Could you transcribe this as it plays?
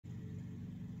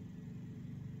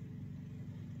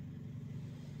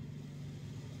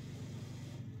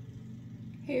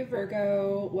Hey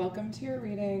Virgo, welcome to your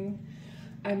reading.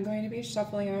 I'm going to be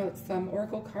shuffling out some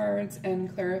oracle cards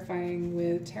and clarifying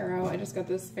with tarot. I just got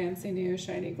this fancy new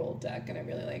shiny gold deck and I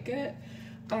really like it.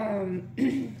 So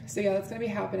yeah, that's going to be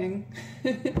happening.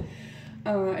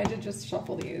 I did just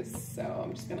shuffle these, so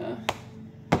I'm just going to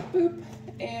boop,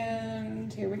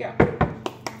 and here we go.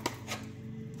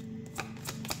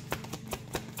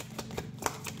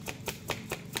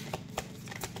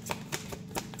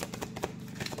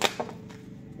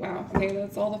 Wow, okay,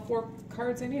 that's all the 4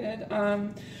 cards I needed.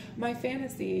 My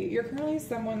fantasy, you're currently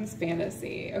someone's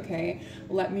fantasy, okay?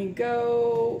 Let me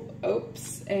go,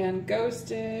 oops, and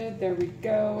ghosted, there we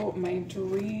go, my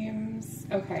dreams,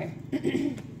 okay.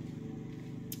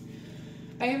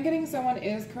 I am getting someone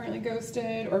is currently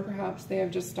ghosted, or perhaps they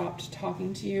have just stopped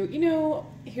talking to you. You know,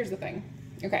 here's the thing,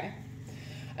 okay.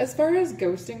 As far as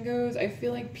ghosting goes, I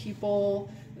feel like people,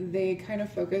 they kind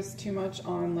of focus too much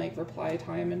on like reply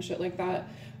time and shit like that.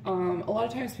 A lot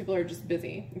of times people are just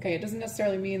busy. Okay, it doesn't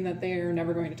necessarily mean that they're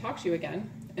never going to talk to you again.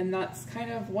 And that's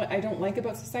kind of what I don't like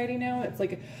about society now. It's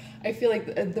like, I feel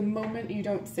like the moment you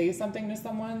don't say something to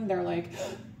someone, they're like,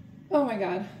 oh my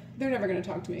God, they're never going to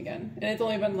talk to me again. And it's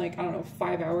only been like, I don't know,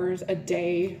 5 hours, a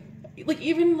day, like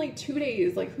even like 2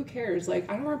 days, like who cares? Like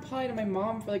I don't reply to my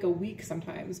mom for like a week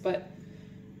sometimes, but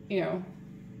you know,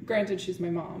 granted she's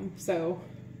my mom, so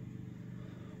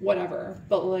whatever.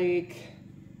 But like,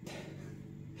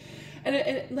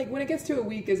 and like when it gets to a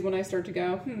week is when I start to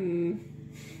go, am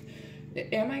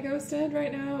I ghosted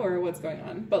right now or what's going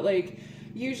on? But like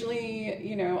usually,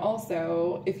 you know,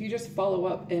 also if you just follow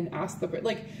up and ask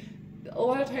like a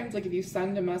lot of times, like if you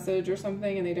send a message or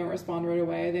something and they don't respond right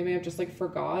away, they may have just like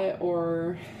forgot,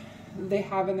 or they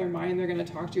have in their mind they're going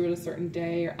to talk to you at a certain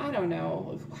day, or I don't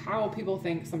know how people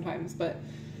think sometimes. But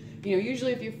you know,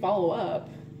 usually if you follow up,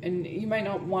 and you might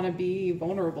not want to be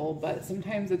vulnerable, but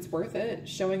sometimes it's worth it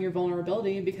showing your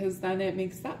vulnerability, because then it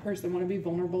makes that person want to be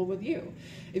vulnerable with you.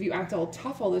 If you act all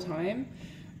tough all the time,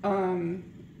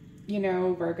 you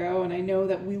know, Virgo, and I know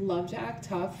that we love to act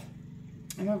tough.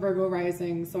 I'm a Virgo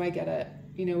rising, so I get it.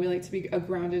 You know, we like to be a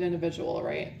grounded individual,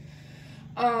 right?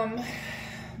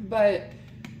 But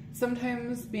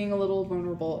sometimes being a little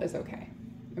vulnerable is okay,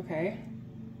 okay?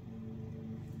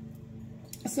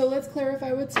 So let's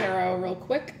clarify with tarot real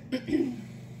quick.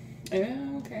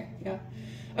 Okay, yeah.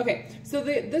 Okay, so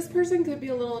this person could be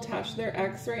a little attached to their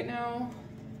ex right now,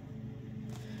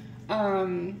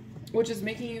 which is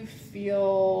making you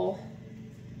feel,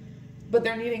 but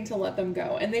they're needing to let them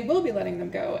go, and they will be letting them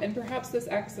go. And perhaps this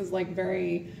ex is like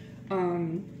very,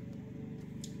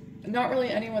 not really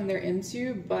anyone they're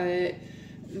into, but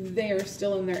they are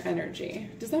still in their energy.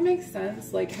 Does that make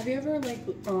sense? Like, have you ever like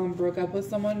broke up with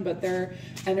someone but their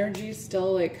energy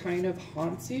still like kind of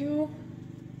haunts you?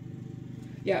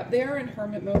 Yeah, they are in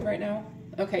hermit mode right now.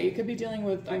 Okay, you could be dealing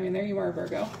with, I mean, there you are,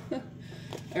 Virgo.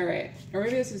 All right, or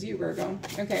maybe this is you, Virgo.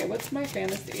 Okay, what's my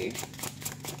fantasy?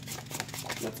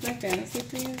 What's my fantasy,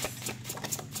 please?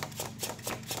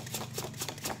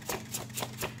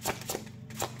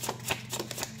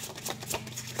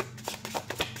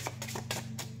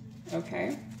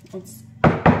 Okay, let's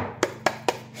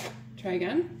try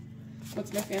again.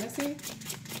 What's my fantasy?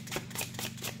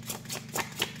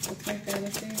 What's my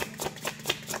fantasy?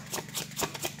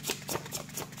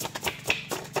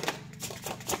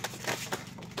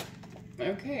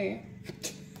 Okay.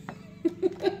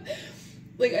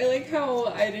 Like, I like how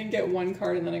I didn't get 1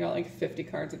 card and then I got like 50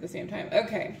 cards at the same time.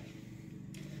 Okay.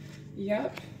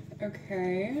 Yep.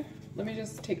 Okay. Let me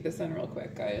just take this in real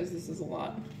quick, guys. This is a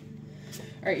lot.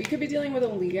 All right, you could be dealing with a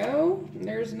Leo.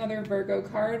 There's another Virgo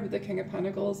card with the King of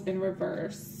Pentacles in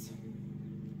reverse.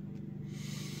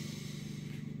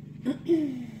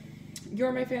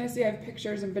 You're my fantasy. I have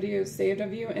pictures and videos saved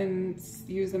of you and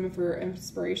use them for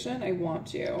inspiration. I want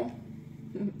to.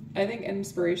 I think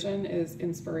inspiration is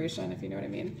inspiration, if you know what I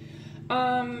mean.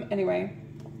 Anyway,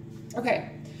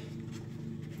 okay.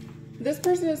 This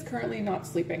person is currently not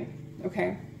sleeping,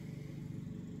 okay?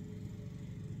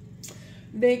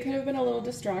 They could have been a little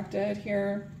distracted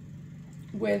here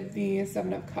with the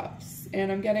 7 of Cups, and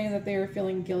I'm getting that they are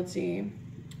feeling guilty,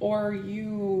 or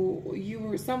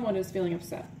someone is feeling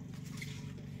upset.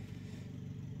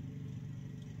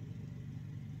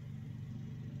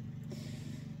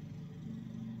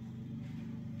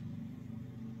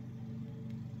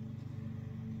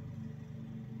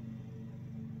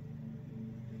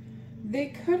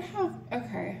 They could have,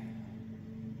 okay.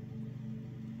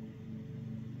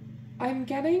 I'm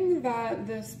getting that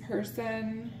this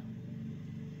person,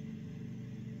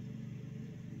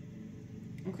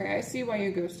 okay, I see why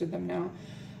you ghosted them now.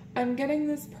 I'm getting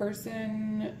this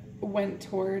person went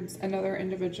towards another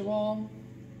individual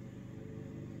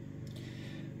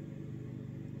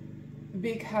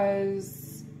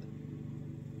because,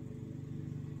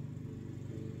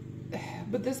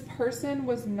 but this person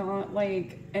was not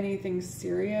like anything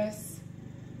serious.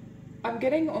 I'm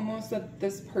getting almost that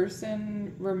this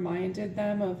person reminded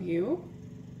them of you,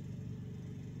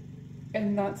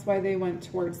 and that's why they went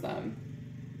towards them.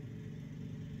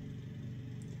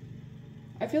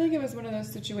 I feel like it was one of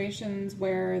those situations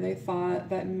where they thought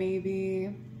that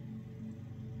maybe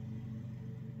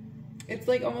it's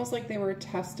like almost like they were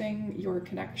testing your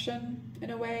connection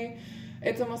in a way.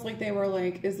 It's almost like they were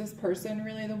like, is this person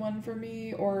really the one for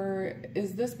me, or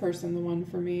is this person the one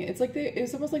for me? It's like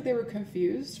it's almost like they were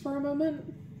confused for a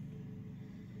moment.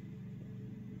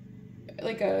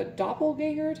 Like a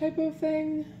doppelganger type of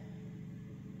thing.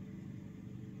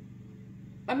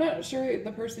 I'm not sure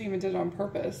the person even did it on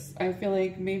purpose. I feel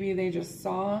like maybe they just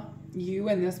saw you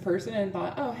and this person and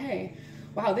thought, oh, hey,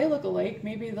 wow, they look alike.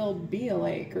 Maybe they'll be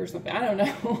alike or something. I don't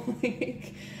know.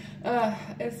 Like,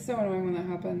 it's so annoying when that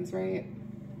happens, right?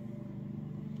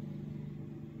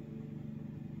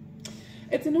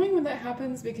 It's annoying when that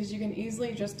happens because you can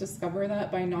easily just discover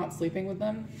that by not sleeping with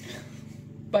them,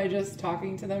 by just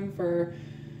talking to them for,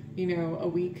 you know, a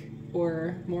week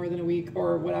or more than a week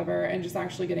or whatever, and just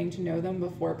actually getting to know them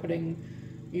before putting,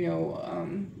 you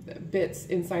know, bits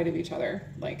inside of each other.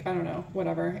 Like, I don't know,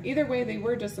 whatever. Either way, they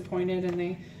were disappointed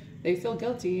and they feel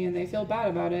guilty and they feel bad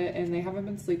about it and they haven't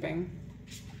been sleeping.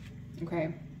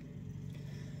 Okay.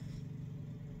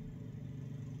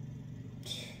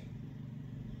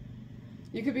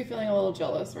 You could be feeling a little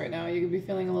jealous right now. You could be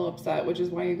feeling a little upset, which is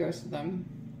why you ghosted them.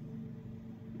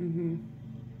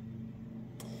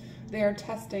 They are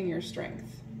testing your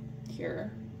strength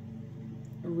here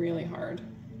really hard.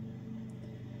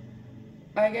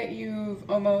 I get you've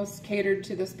almost catered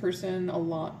to this person a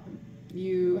lot.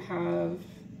 You have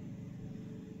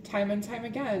time and time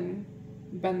again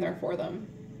been there for them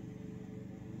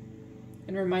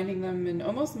and reminding them and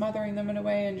almost mothering them in a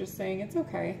way and just saying, it's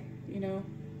okay, you know,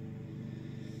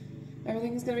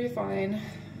 everything's gonna be fine.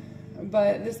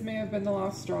 But this may have been the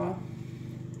last straw.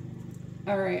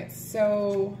 All right,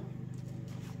 so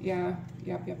yeah,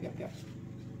 yep.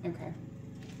 Okay.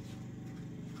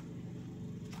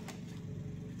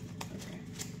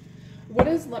 What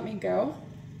is let me go?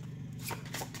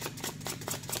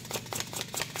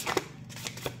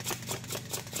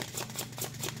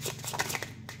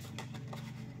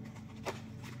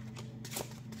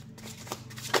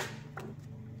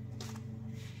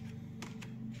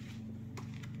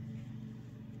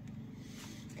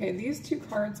 Okay, these two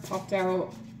cards popped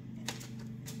out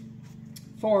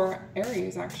for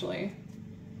Aries, actually,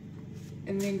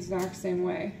 in the exact same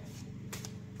way.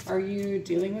 Are you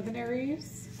dealing with an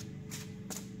Aries?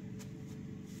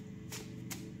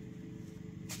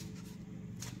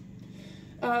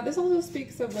 This also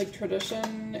speaks of like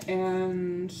tradition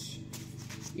and,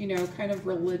 you know, kind of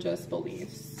religious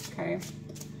beliefs, okay?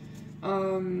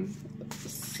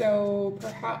 So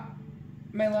perhaps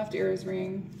my left ear is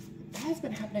ringing. That has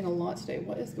been happening a lot today.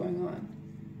 What is going on?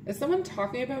 Is someone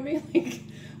talking about me? Like,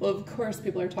 well, of course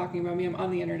people are talking about me. I'm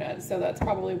on the internet, so that's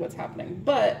probably what's happening.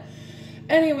 But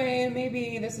anyway,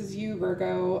 maybe this is you,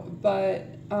 Virgo, but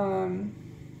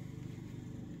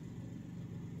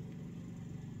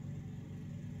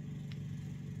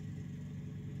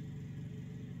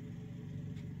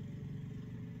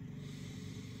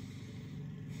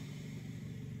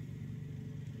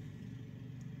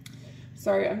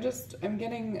sorry, I'm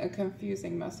getting a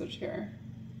confusing message here.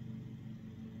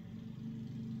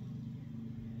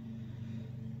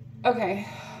 Okay,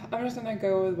 I'm just gonna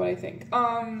go with what I think.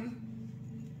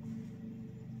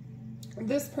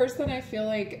 This person, I feel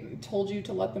like, told you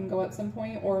to let them go at some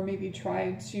point, or maybe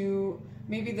tried to,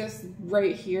 maybe this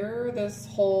right here, this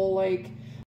whole, like,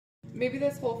 maybe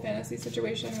this whole fantasy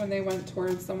situation when they went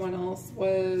towards someone else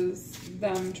was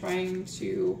them trying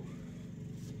to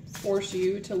force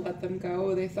you to let them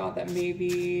go. They thought that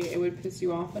maybe it would piss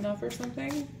you off enough or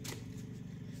something.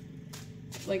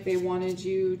 Like they wanted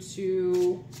you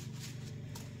to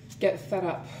get fed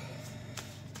up.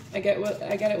 I get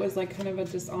it was like kind of a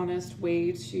dishonest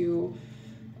way to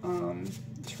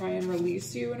try and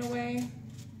release you in a way.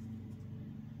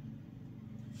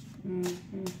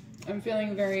 I'm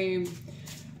feeling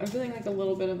like a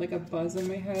little bit of like a buzz in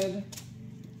my head.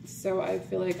 So I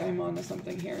feel like I'm onto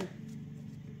something here.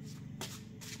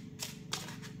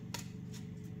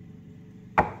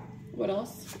 What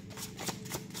else?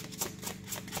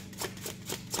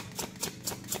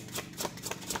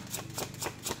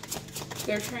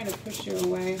 They're trying to push you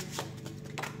away.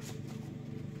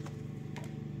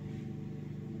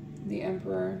 The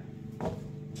Emperor.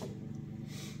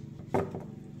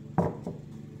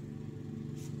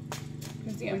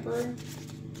 Emperor.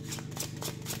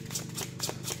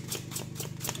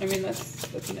 I mean,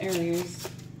 that's an Aries.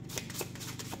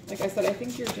 Like I said, I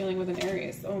think you're dealing with an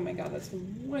Aries. Oh my God, that's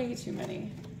way too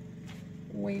many.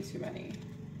 Way too many.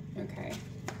 Okay.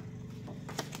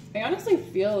 I honestly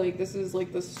feel like this is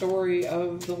like the story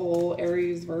of the whole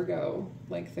Aries Virgo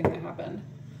like thing that happened,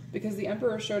 because the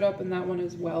Emperor showed up in that one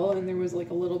as well, and there was like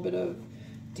a little bit of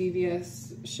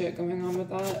devious shit going on with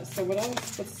that. So what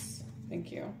else?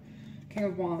 Thank you. King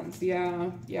of Wands.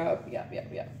 Yeah.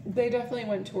 They definitely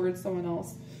went towards someone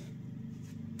else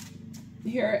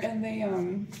here, and they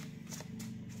I'm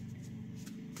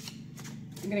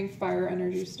getting fire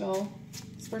energy still.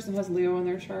 This person has Leo in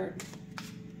their chart.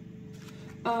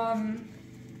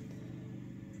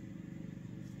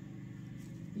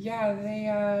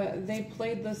 Yeah, they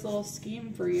played this little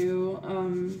scheme for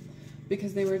you,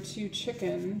 because they were too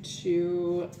chicken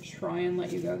to try and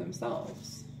let you go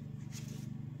themselves.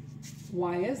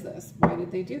 Why is this? Why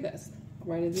did they do this?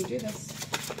 Why did they do this?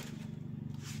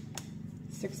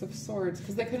 Six of Swords,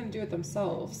 because they couldn't do it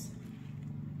themselves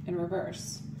in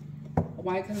reverse.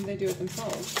 Why couldn't they do it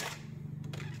themselves?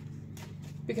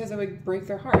 Because it would break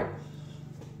their heart.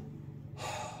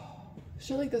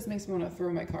 Shit like this makes me want to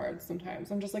throw my cards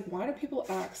sometimes. I'm just like, why do people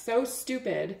act so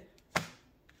stupid?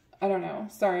 I don't know.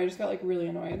 Sorry, I just got like really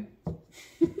annoyed.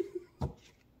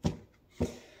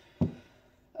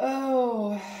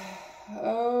 Oh,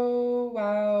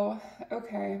 wow.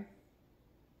 Okay.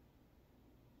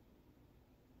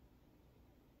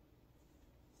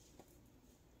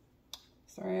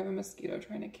 Sorry, I have a mosquito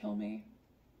trying to kill me.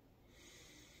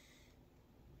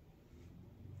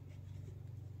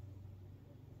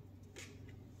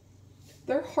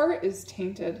 Their heart is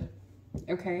tainted,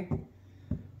 okay?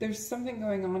 There's something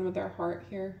going on with their heart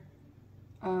here.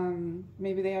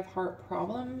 Maybe they have heart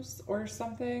problems or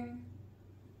something.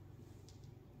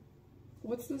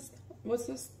 What's this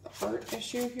heart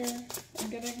issue here I'm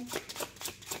getting?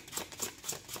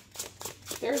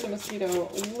 There's a mosquito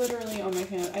literally on my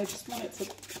hand. I just want it to...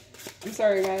 I'm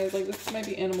sorry, guys. Like, this might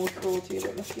be animal cruelty,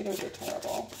 but mosquitoes are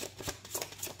terrible.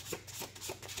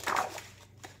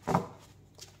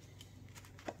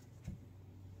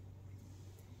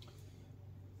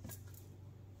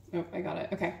 Oh, I got it.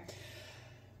 Okay.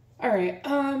 All right.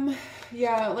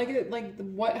 Yeah, like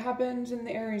what happened in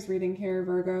the Aries reading here,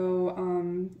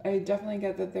 Virgo, I definitely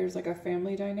get that there's like a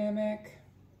family dynamic.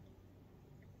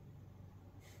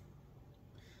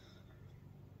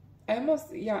 I'm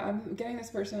getting this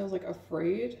person is like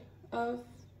afraid of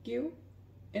you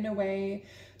in a way,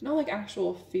 not like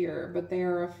actual fear, but they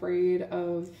are afraid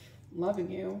of loving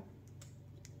you.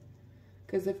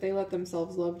 Because if they let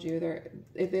themselves love you,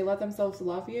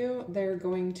 they're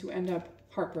going to end up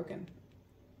heartbroken.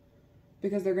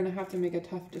 Because they're going to have to make a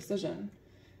tough decision.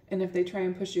 And if they try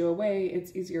and push you away,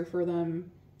 it's easier for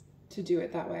them to do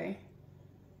it that way.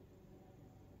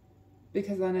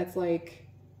 Because then it's like,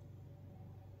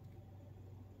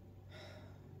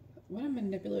 what a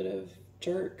manipulative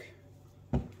jerk.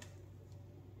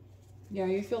 Yeah,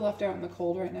 you feel left out in the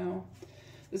cold right now.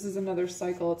 This is another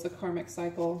cycle. It's a karmic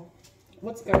cycle.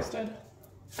 What's ghosted?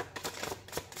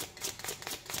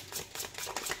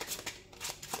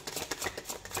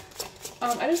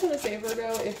 I just want to say,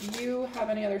 Virgo, if you have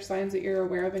any other signs that you're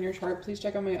aware of in your chart, please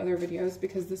check out my other videos,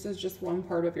 because this is just one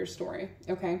part of your story,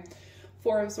 okay?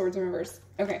 Four of Swords in reverse.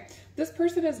 Okay, this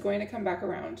person is going to come back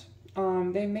around.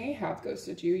 They may have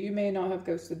ghosted you. You may not have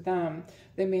ghosted them.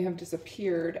 They may have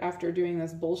disappeared after doing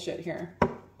this bullshit here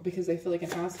because they feel like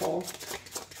an asshole.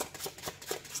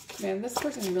 Man, this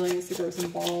person really needs to grow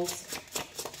some balls.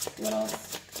 What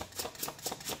else?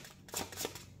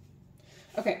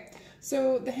 Okay,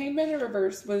 so the Hangman in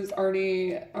reverse was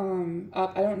already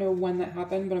up. I don't know when that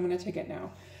happened, but I'm going to take it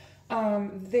now.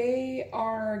 They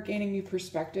are gaining new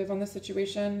perspective on the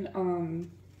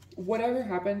situation. Whatever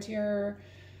happened here,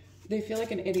 they feel like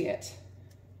an idiot.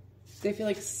 They feel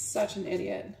like such an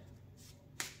idiot.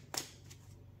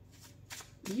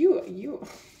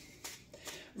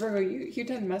 Virgo, you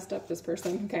done messed up this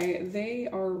person, okay? They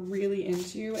are really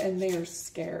into you and they are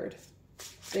scared.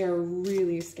 They are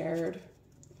really scared.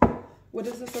 What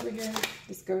is this over here?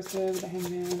 This ghosted, the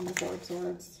Hangman, the Four of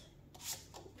Swords.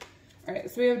 All right,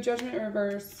 so we have Judgment in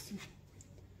reverse.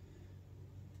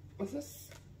 Was this?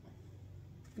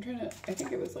 I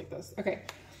think it was like this. Okay.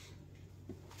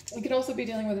 You could also be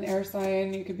dealing with an air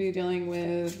sign. You could be dealing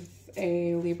with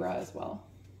a Libra as well.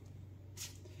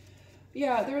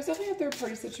 Yeah, there was definitely a third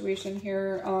party situation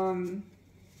here. Oh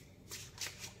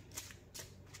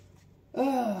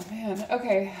man.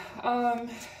 Okay.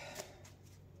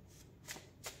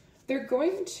 They're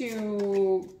going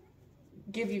to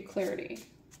give you clarity.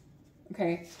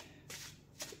 Okay.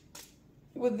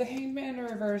 With the Hangman in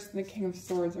reverse and the King of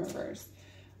Swords in reverse.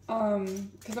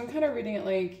 Because I'm kind of reading it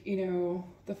like, you know,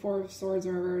 the Four of Swords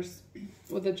in reverse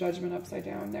with the Judgment upside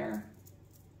down there.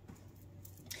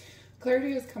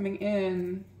 Clarity is coming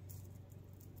in.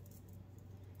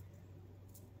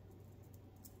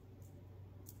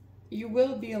 You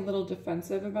will be a little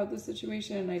defensive about the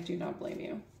situation, and I do not blame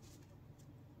you.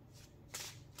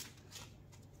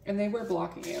 And they were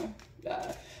blocking you.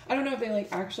 I don't know if they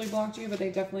like actually blocked you, but they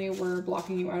definitely were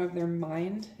blocking you out of their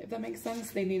mind, if that makes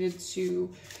sense. They needed to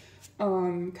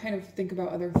kind of think about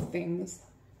other things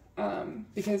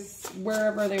because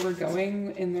wherever they were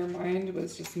going in their mind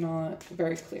was just not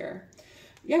very clear.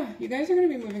 Yeah, you guys are going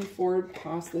to be moving forward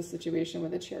past this situation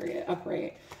with a Chariot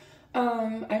upright.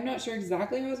 I'm not sure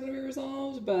exactly how it's going to be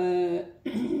resolved, but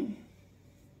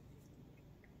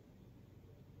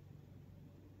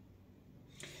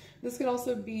this could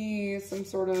also be some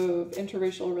sort of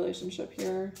interracial relationship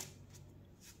here.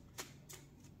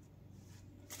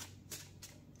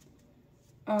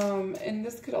 And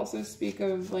this could also speak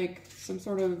of like some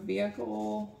sort of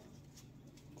vehicle.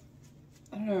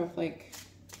 I don't know if like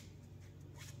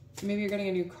maybe you're getting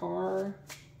a new car.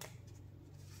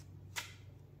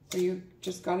 Or you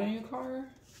just got a new car.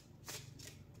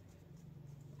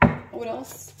 What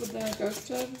else with the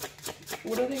ghosted?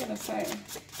 What are they gonna say?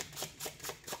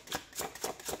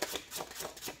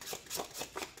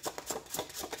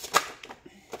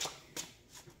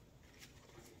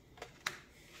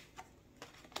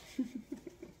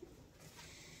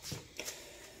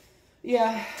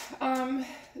 Yeah,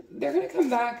 they're gonna come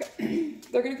back.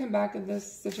 They're gonna come back to this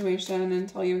situation and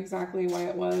tell you exactly why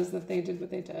it was that they did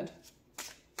what they did.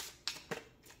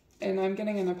 And I'm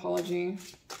getting an apology.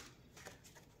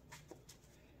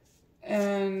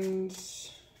 And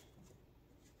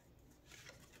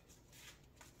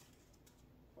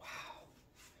wow,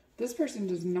 this person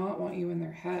does not want you in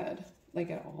their head,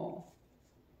 like at all.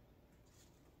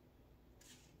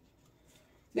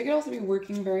 They could also be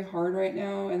working very hard right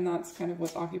now, and that's kind of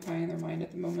what's occupying their mind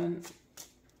at the moment.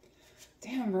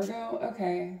 Damn, Virgo.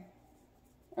 Okay.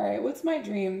 All right, what's my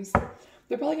dreams?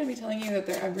 They're probably going to be telling you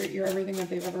that you're everything that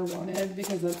they've ever wanted,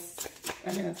 because that's,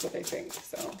 I mean, that's what they think,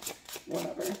 so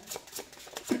whatever.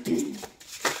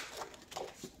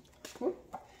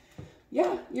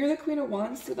 Yeah, you're the Queen of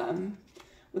Wands to them.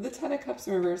 With the Ten of Cups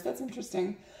in reverse, that's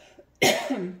interesting.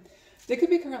 They could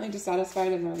be currently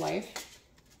dissatisfied in their life.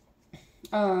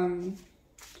 And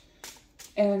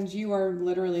you are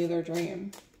literally their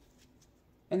dream.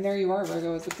 And there you are,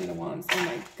 Virgo, as the Queen of Wands. Oh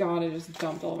my god, I just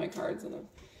dumped all my cards in them.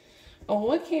 Oh,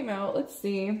 what came out? Let's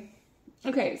see.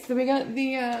 Okay, so we got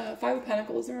the Five of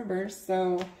Pentacles in reverse.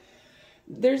 So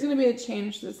there's going to be a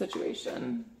change to the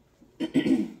situation.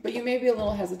 But you may be a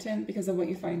little hesitant because of what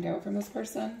you find out from this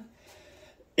person.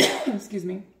 Excuse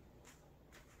me.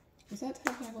 Was that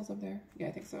Ten of Pentacles up there? Yeah,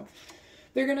 I think so.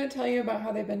 They're going to tell you about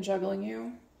how they've been juggling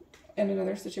you in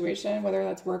another situation, whether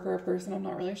that's work or a person, I'm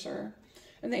not really sure.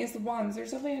 And the Ace of Wands,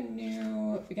 there's definitely a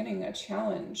new beginning, a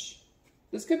challenge.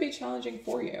 This could be challenging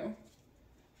for you.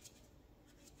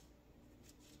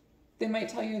 They might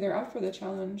tell you they're up for the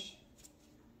challenge.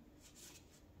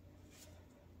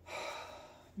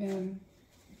 Man,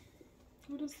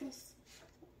 what is this?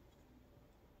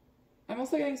 I'm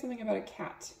also getting something about a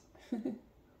cat.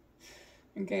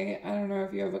 Okay, I don't know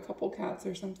if you have a couple cats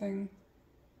or something.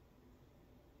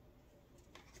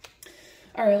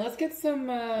 All right, let's get some,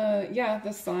 yeah,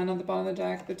 the Sun on the bottom of the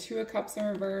deck, the Two of Cups in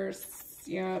reverse,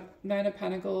 yeah, Nine of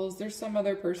Pentacles. There's some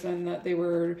other person that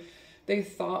they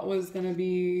thought was going to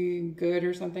be good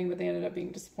or something, but they ended up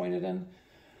being disappointed in.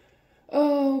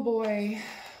 Oh boy.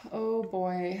 Oh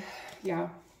boy. Yeah. All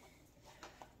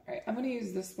right, I'm going to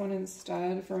use this one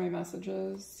instead for my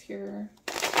messages here.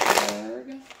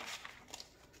 Okay.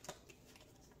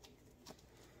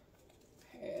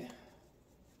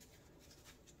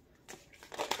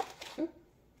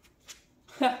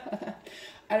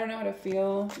 I don't know how to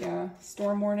feel. Yeah,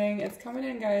 storm warning. It's coming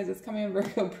in, guys. It's coming in,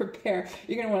 Virgo. Prepare.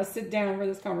 You're going to want to sit down for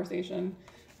this conversation.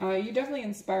 You definitely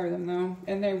inspire them, though,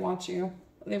 and they watch you.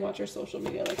 They watch your social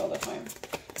media, like, all the time.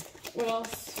 What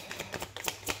else?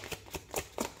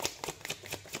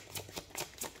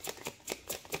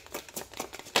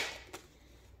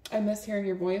 I miss hearing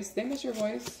your voice. They miss your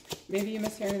voice. Maybe you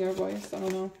miss hearing their voice. I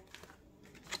don't know.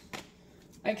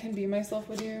 I can be myself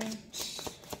with you.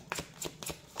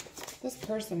 This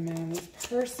person, man, this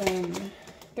person,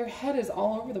 their head is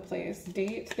all over the place.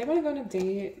 Date. They want to go on a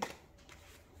date.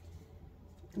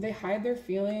 They hide their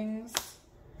feelings.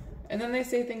 And then they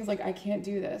say things like, I can't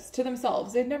do this, to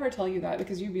themselves. They'd never tell you that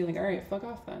because you'd be like, all right, fuck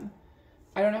off then.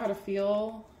 I don't know how to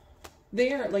feel.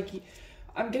 They are like,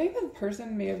 I'm getting the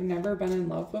person may have never been in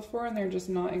love before and they're just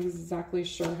not exactly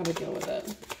sure how to deal with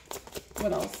it.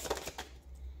 What else?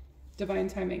 Divine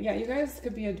timing. Yeah, you guys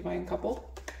could be a divine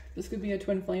couple. This could be a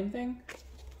twin flame thing.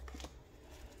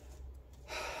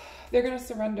 They're going to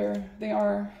surrender. They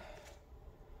are.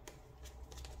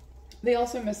 They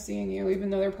also miss seeing you, even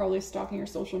though they're probably stalking your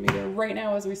social media right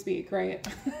now as we speak, right?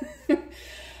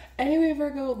 Anyway,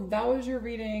 Virgo, that was your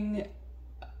reading.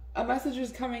 A message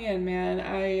is coming in, man.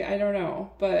 I don't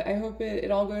know, but I hope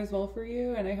it all goes well for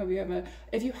you, and I hope you have a...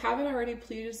 If you haven't already,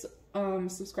 please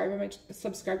subscribe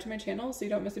to my channel so you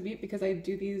don't miss a beat, because I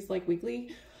do these like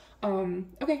weekly.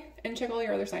 Okay, and check all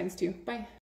your other signs too. Bye.